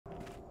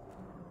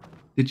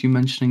did you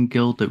mention in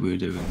guild that we were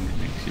doing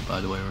Onyxia,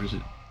 by the way, or is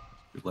it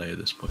later at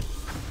this point?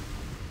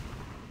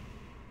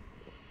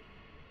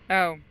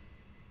 Oh.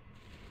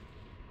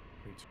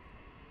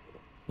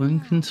 One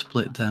can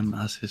split them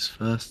as his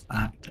first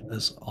act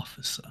as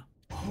officer.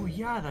 Oh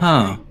yeah, that's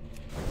right.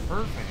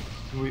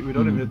 Perfect. We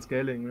don't even hit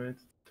scaling, right?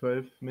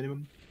 12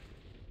 minimum.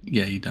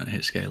 Yeah, you don't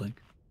hit scaling.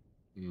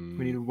 We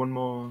need one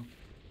more.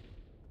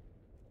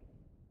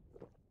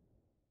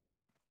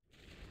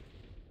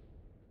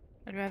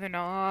 I'd rather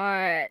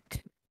not.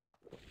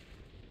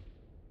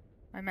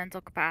 My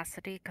mental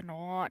capacity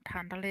cannot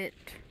handle it.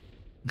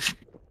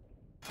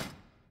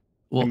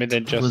 What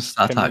was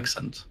that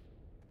accent?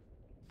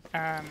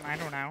 I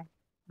don't know.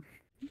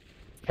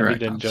 Can we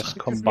then just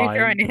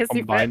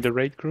combine the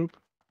raid group?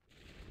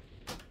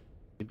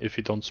 If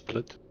you don't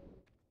split?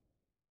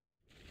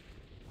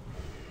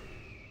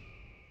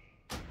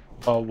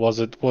 Or was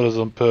it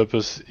on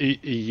purpose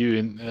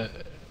EU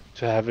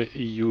to have an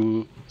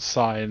EU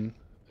sign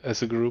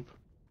as a group?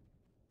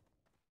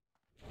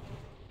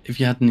 If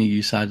you had an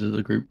EU side of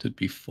the group, there'd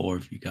be 4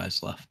 of you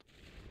guys left.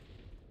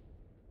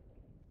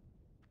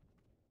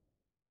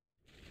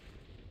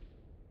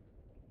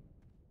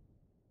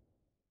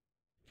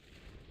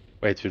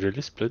 Wait, you're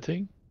really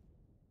splitting?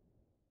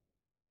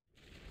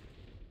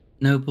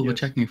 No, but we're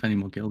checking if any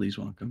more guildies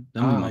want to come.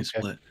 Then we might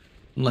split.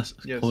 Unless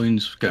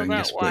coins go and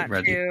get split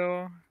ready.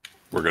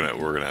 We're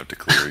gonna have to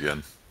clear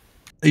again.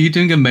 Are you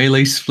doing a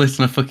melee split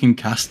and a fucking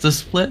caster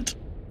split?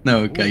 No,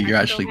 okay, you're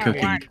actually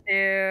cooking. Want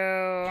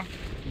to.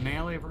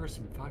 Melee versus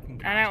fucking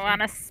caster. I don't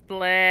want to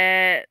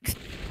split.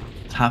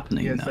 It's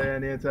happening now.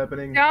 It's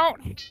happening.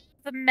 Don't.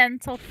 The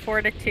mental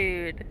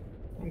fortitude.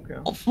 Okay.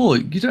 What for?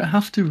 You don't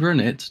have to run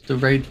it. The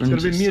raid runs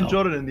It's gonna be me and itself.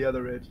 Jordan in the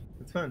other raid.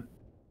 It's fine.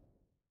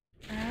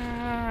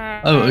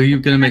 Oh, are you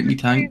gonna make me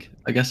tank?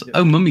 I guess. Yes.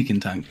 Oh, Mummy can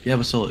tank. Yeah,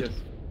 we're sorted.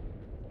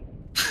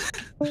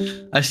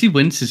 Yes. I see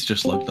Wince is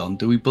just logged on.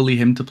 Do we bully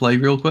him to play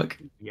real quick?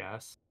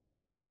 Yes.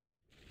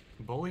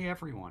 Bully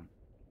everyone.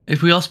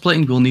 If we are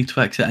splitting, we'll need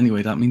to exit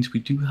anyway. That means we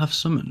do have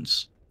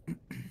summons.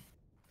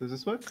 Does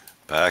this work?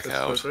 Back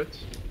out.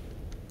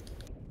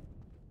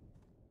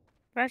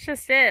 That's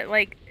just it.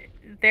 Like,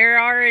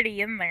 they're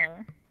already in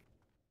there.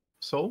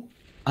 So?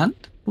 And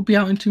we'll be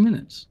out in 2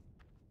 minutes.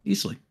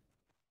 Easily.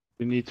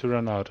 We need to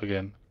run out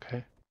again,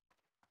 okay?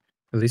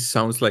 This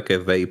sounds like a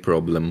Vey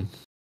problem.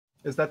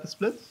 Is that the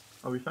split?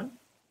 Are we fine?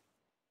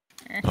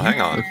 Oh, hang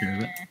on.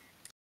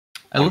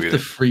 I love the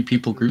 3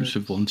 people groups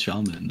with 1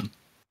 shaman in them.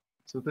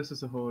 So this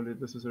is a holy,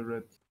 this is a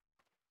red.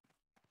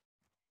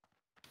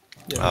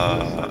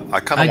 Yeah, I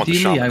kind of want the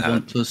shaman. Ideally, I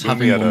want us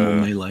having 1 more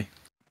melee.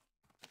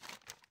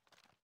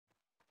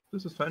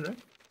 This is fine, right?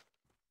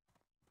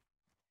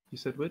 You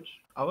said which?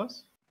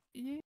 Ours?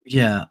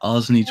 Yeah,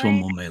 ours needs 1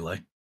 more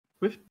melee.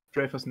 With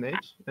Dreyfus and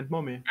Age and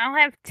Mommy. I'll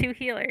have 2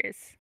 healers.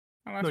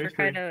 Unless we're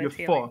kind of. You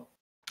have 4.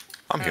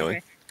 I'm healing.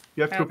 Okay.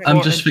 You have group 4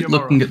 I'm just and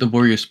looking at the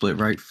warrior split,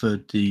 right, for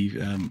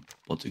the,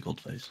 what's it called,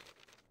 phase.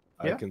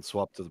 I can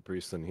swap to the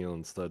priest and heal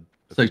instead.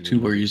 So 2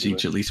 warriors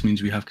each at least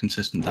means we have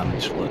consistent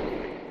damage split.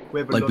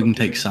 Like we can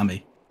take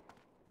Sammy.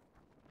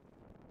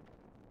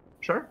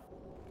 Sure.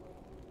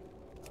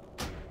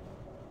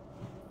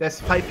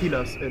 There's 5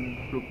 healers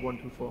in group 1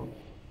 to 4.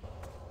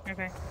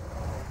 Okay.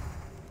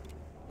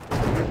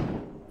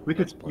 We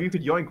could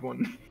yoink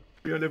 1.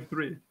 We only have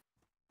 3.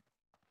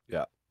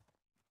 Yeah.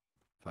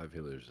 5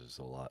 healers is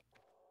a lot.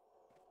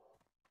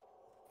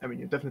 I mean,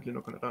 you're definitely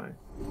not gonna die.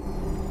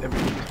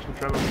 Everything is 2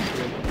 tremors,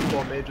 we have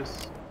 4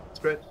 mages. It's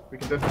great. We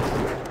can definitely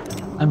do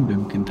it. I'm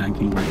boomkin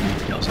tanking right now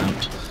to get us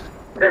out.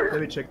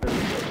 Let me check that.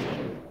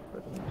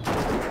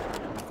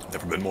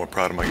 Never been more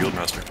proud of my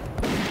guildmaster.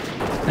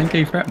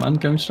 10k threat, man,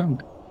 going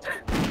strong.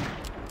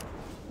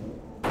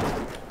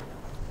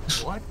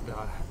 What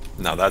the?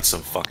 Now that's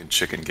some fucking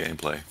chicken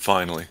gameplay.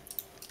 Finally.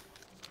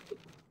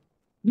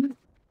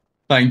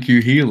 Thank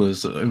you,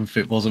 healers. If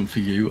it wasn't for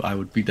you, I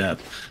would be dead.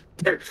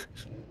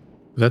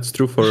 That's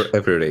true for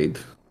every raid.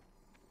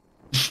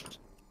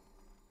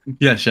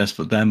 Yes,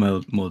 but they're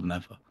more than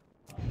ever.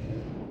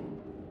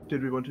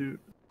 Did we want to...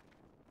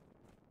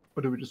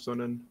 Or did we just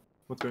zone in?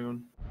 What's going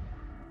on?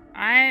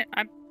 I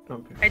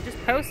Okay. just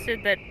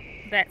posted that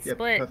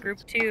split, perfect. group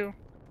 2.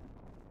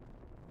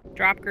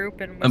 Drop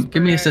group and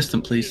Give me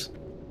assistant, please.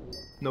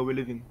 No, we're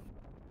leaving.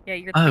 Yeah,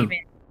 you're Oh,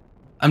 leaving.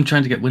 I'm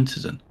trying to get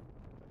Winters in.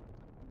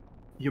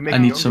 You I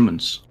need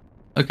summons.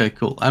 Okay,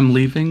 cool. I'm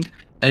leaving.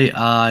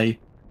 AI,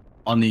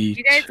 Oni.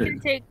 You guys can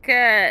take.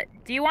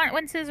 Do you want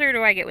winces or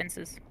do I get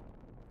winces?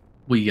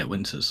 We get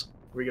Winters.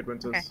 We get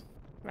Winters. Okay.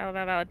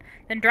 Valid.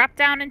 Then drop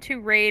down into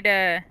raid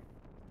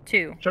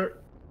 2. Sure.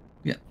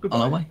 Yeah, Goodbye.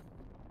 on our way.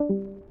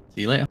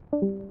 See you later.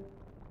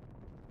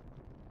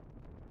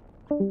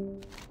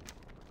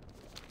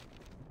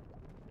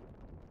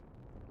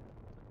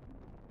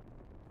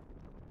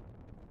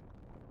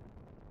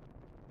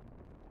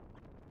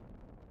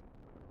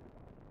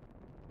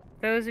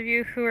 Those of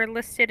you who are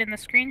listed in the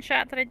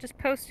screenshot that I just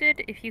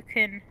posted, if you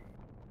can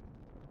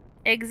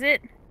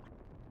exit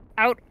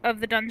out of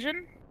the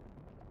dungeon.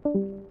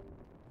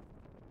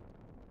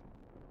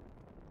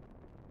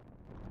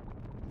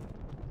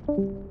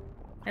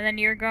 And then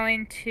you're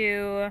going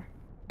to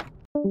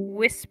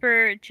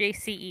whisper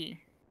JCE.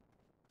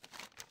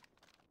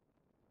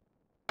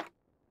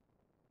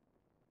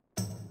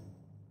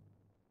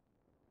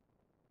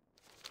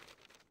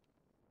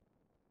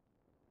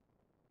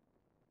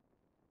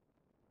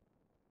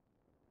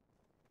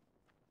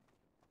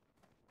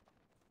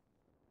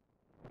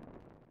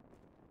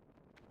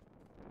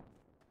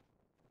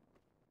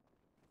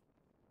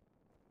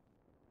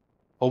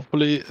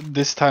 Hopefully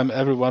this time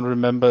everyone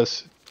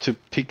remembers to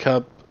pick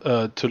up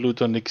to loot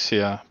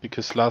Onyxia,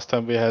 because last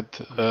time we had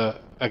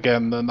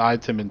again an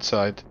item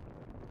inside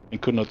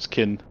and could not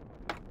skin.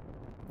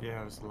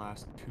 Yeah, it was the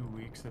last 2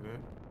 weeks of it.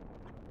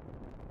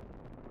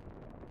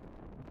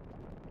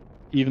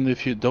 Even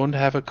if you don't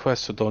have a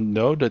quest or don't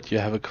know that you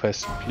have a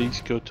quest,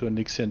 please go to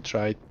Onyxia and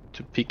try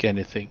to pick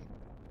anything.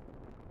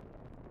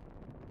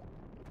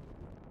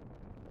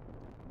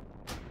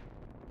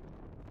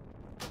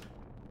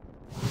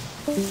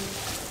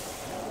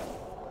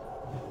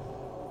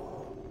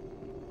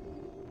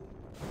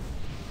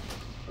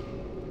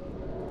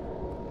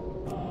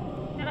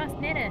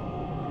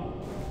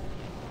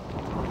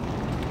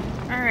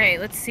 Alright,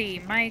 let's see.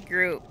 My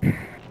group.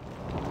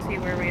 Let's see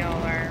where we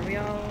all are. Are we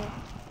all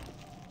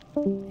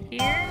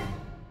here?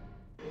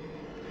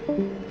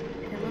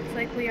 It looks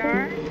like we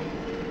are.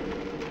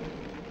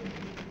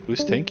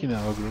 Who's tanking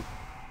our group?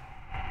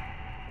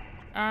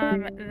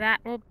 That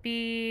will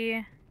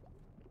be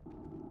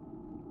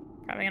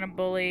probably gonna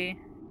bully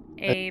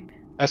Abe.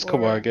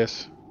 Escobar, I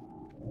guess.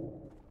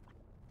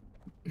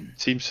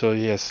 Seems so.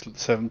 He has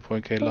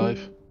 7.k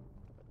life.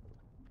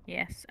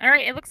 Yes.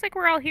 Alright, it looks like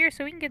we're all here,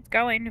 so we can get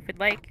going if we'd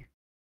like.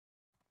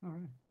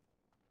 Alright.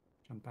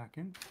 Jump back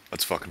in.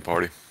 Let's fucking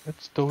party.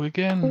 Let's do it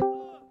again.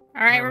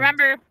 Alright,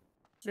 remember,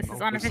 this is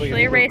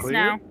unofficially a race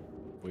now.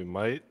 We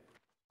might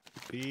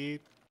be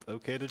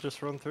okay to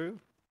just run through.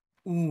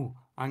 Ooh,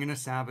 I'm gonna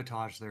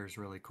sabotage theirs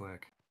really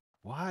quick.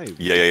 Why?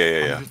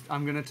 Yeah.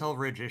 I'm gonna tell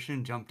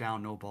Regician jump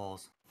down, no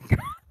balls.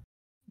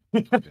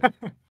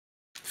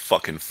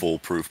 Fucking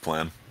foolproof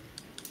plan.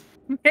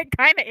 It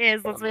kind of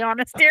is, let's be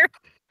honest here.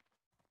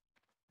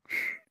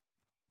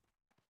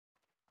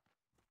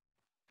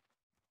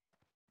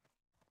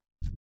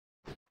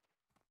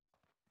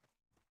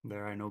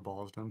 There, I no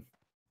balls them.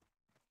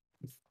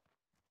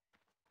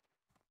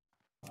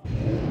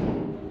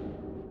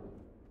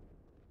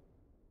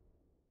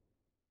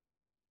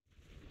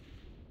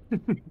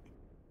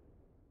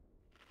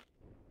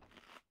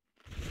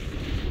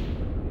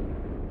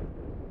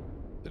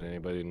 Did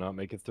anybody not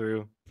make it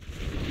through? I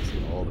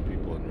see all the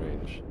people in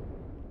range.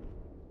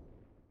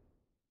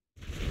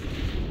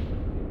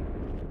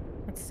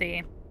 Let's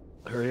see.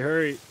 Hurry,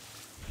 hurry!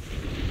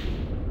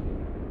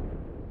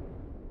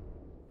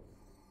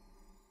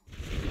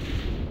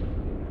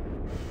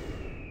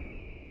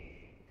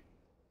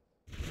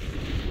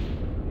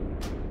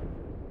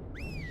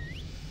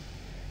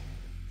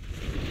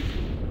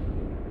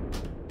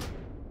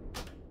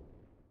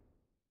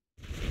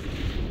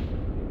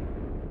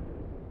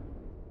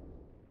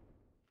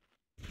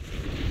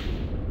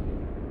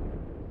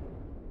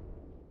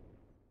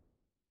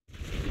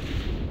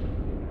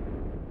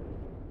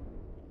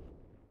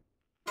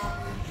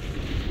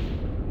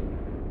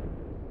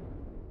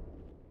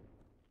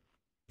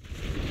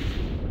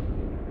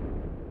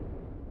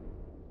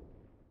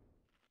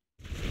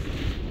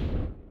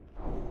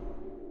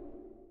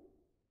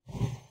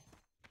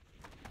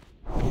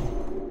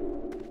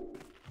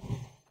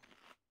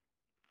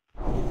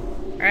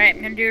 Alright,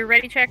 I'm gonna do a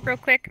ready check real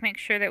quick, make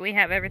sure that we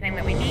have everything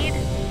that we need.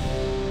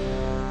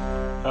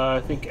 I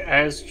think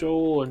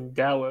Asjol and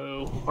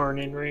Gallo aren't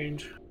in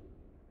range.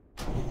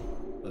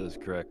 That is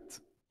correct.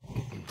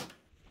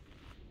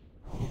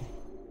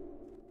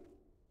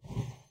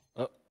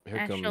 Oh, here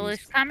Asjol comes.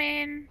 is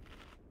coming.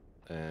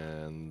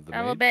 And the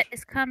Elobet mage.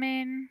 is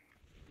coming.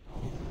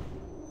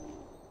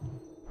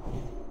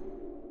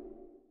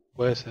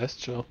 Where's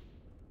Astro?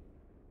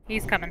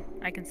 He's coming.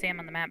 I can see him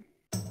on the map.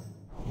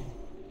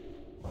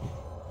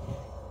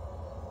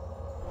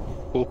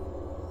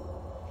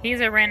 Cool.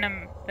 He's a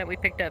random that we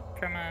picked up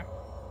from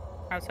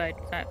outside.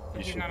 You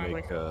He's should not on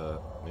make voice.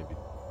 maybe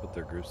put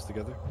their groups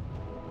together,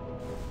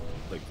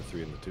 like the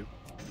 3 and the 2.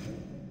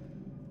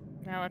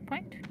 Valid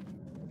point.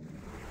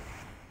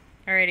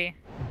 Alrighty.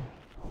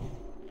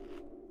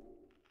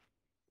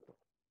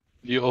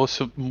 You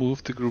also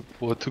move the group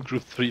 4 to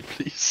group 3,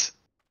 please.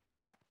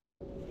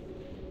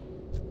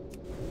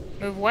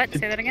 Move what?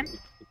 Say that again?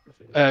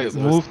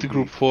 Move the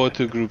group 4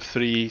 to group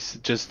 3. It's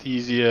just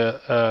easier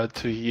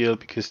to heal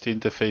because the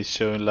interface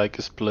showing like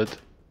a split.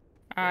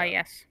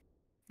 Yes.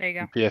 There you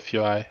go.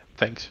 PFUI.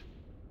 Thanks.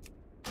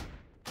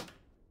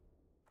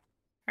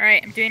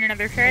 Alright, I'm doing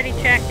another charity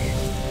check.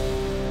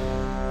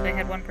 I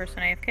had one person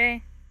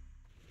AFK.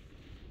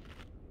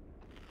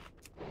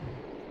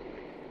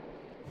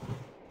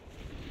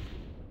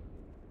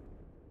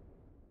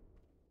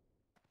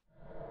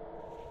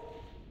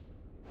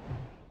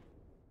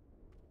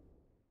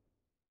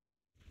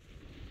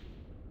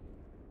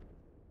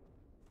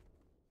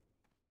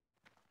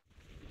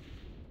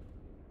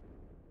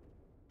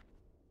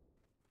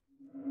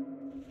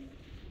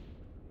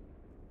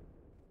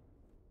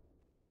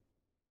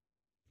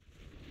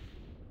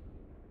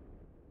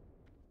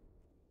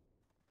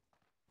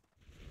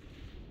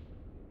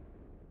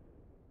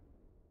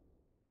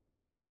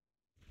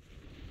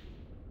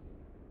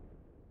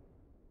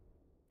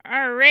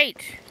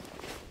 Alright.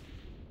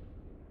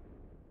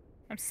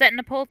 I'm setting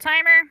a pull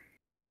timer.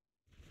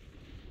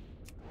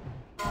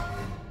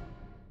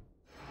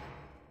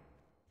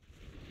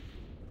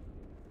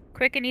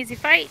 Quick and easy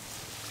fight.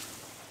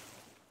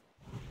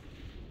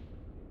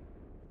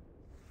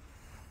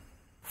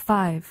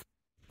 5,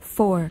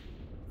 4,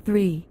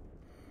 3,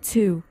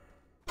 2,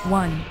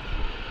 1.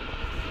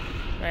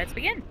 Let's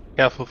begin.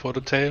 Careful for the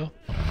tail.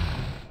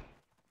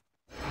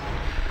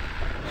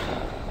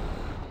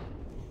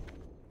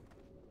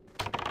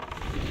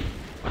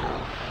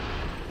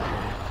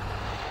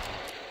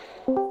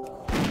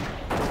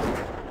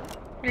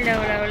 Low,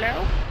 low,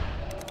 low.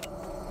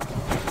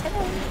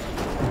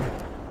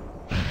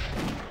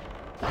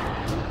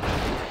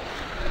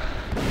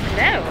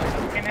 Hello.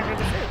 I don't know who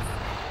this is.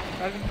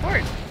 Welcome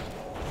aboard.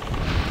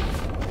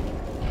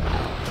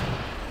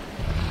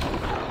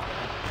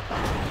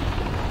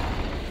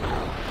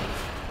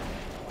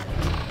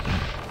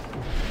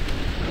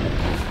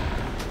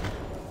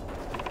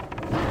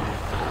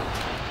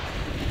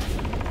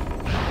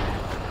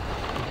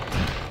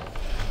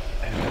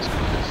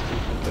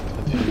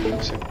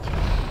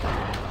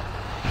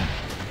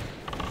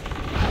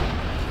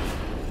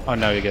 Oh,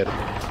 now you get it.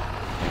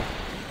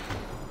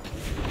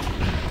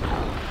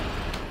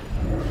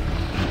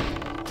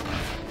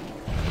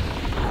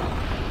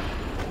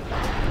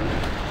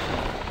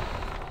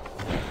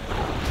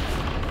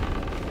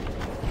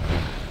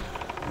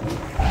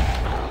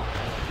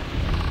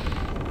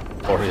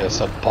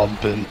 Warriors are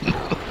pumping.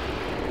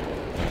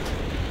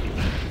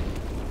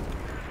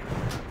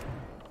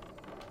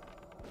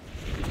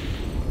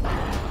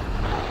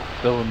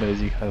 So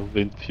amazing how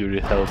Wind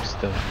Fury helps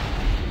them.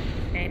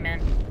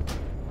 Amen.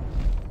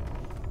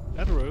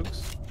 And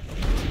rogues.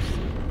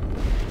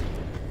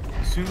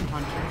 Soon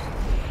hunters.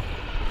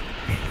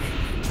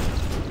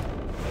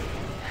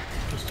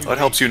 What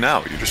helps you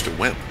now? You're just a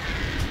wimp.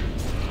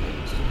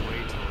 Just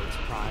wait till it's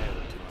prior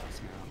to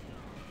us now.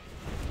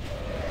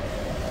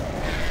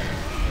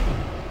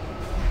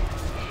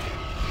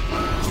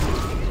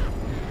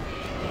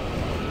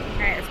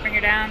 Alright, let's bring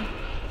her down.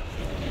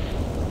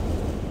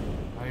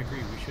 I agree,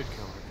 we should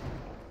kill her.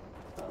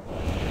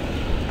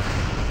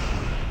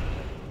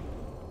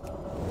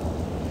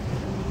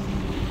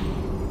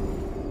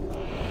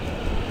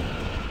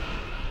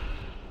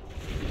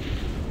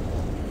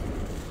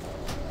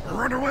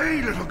 Run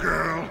away, little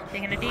girl!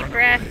 Taking a deep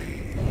breath.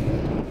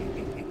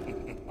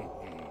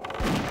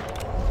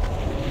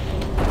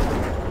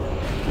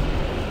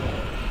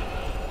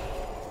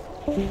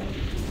 Oh,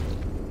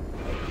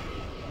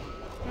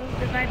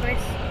 goodbye,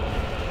 boys.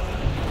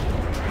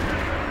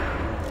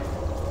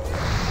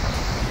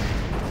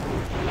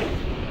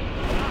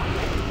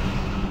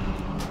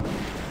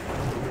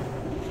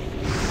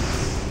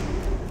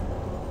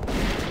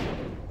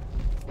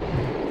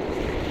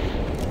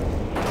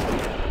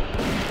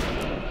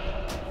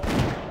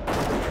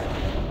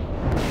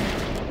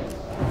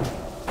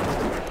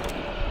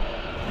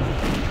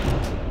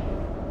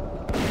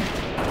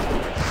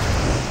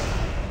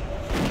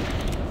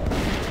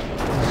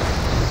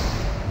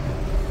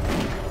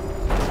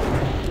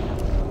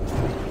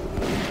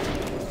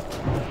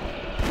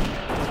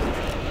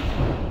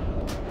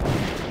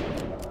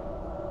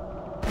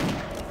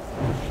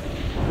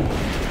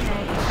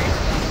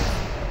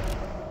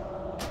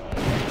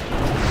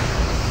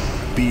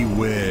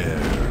 Beware.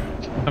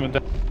 Coming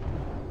down.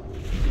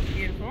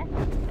 Beautiful.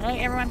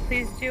 Alright, everyone,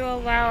 please do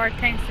allow our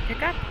tanks to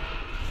pick up.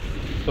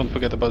 Don't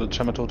forget about the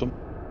Tremor Totem.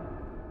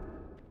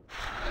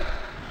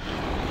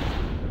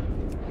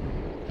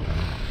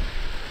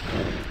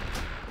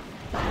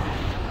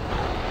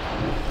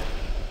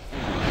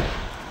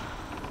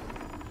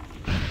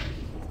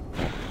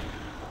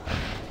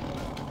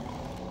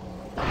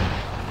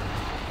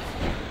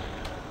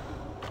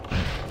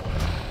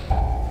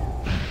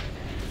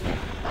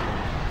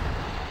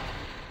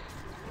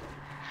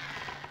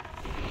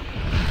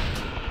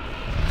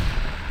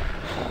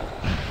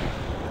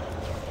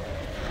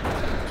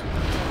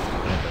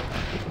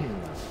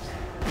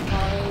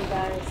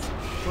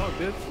 It's all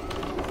good.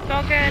 It's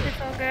all good,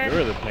 it's all good.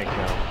 You're the tank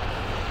now.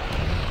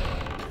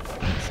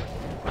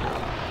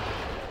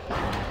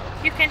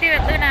 You can do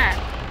it, Luna!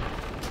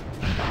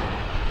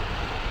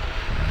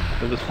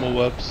 With the small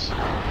webs.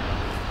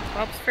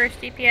 Whelps first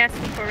DPS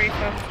before we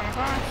focus on the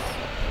boss.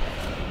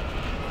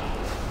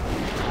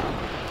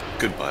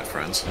 Goodbye,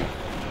 friends.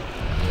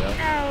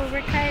 No,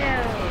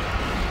 Ricardo!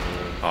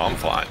 Oh, I'm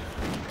fine.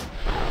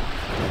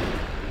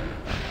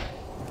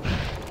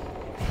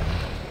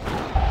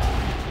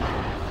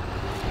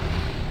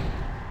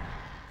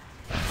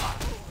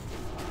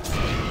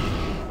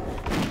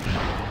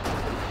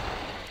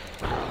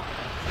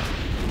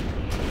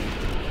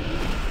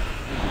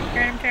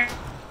 Turn him, turn.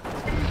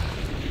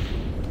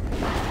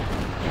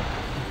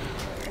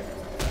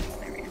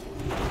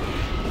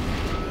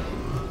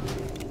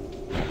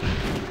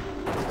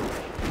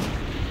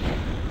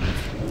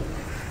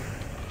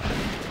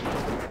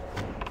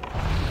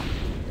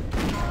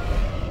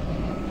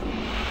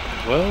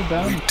 Well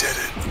done. We did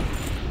it.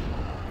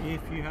 If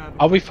you have.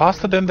 Are we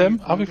faster than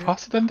them? Are we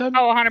faster than them?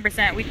 Oh,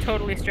 100%. We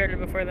totally started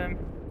before them.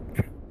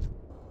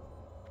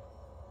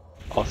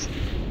 Awesome.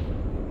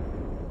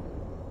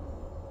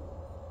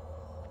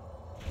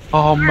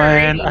 Oh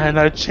man, Alrighty. and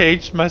I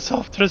changed my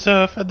soft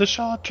reserve and the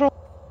short drop.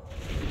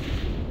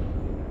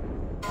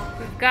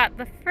 We've got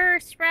the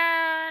first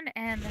round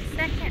and the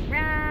second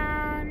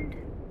round.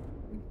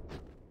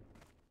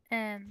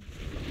 And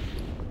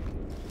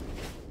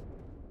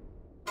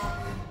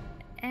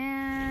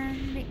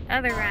the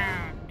other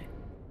round.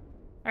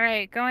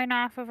 Alright, going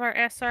off of our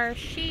SR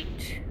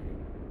sheet.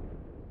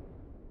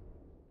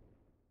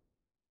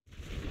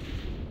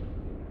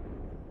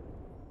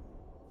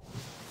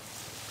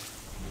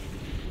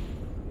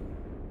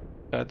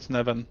 That's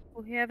Nevin.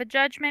 We have a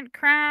Judgment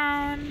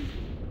Crown.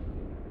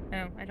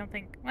 No, I don't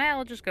think. Well,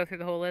 we'll just go through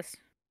the whole list.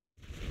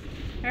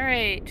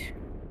 Alright.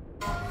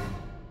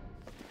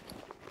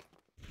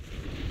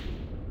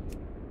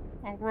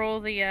 I'll roll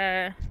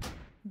the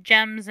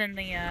gems in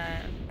the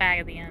bag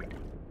at the end.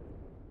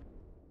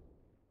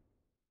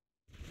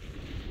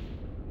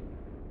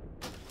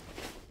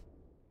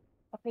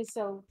 Okay,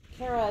 so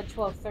Kara at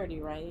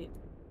 12:30, right?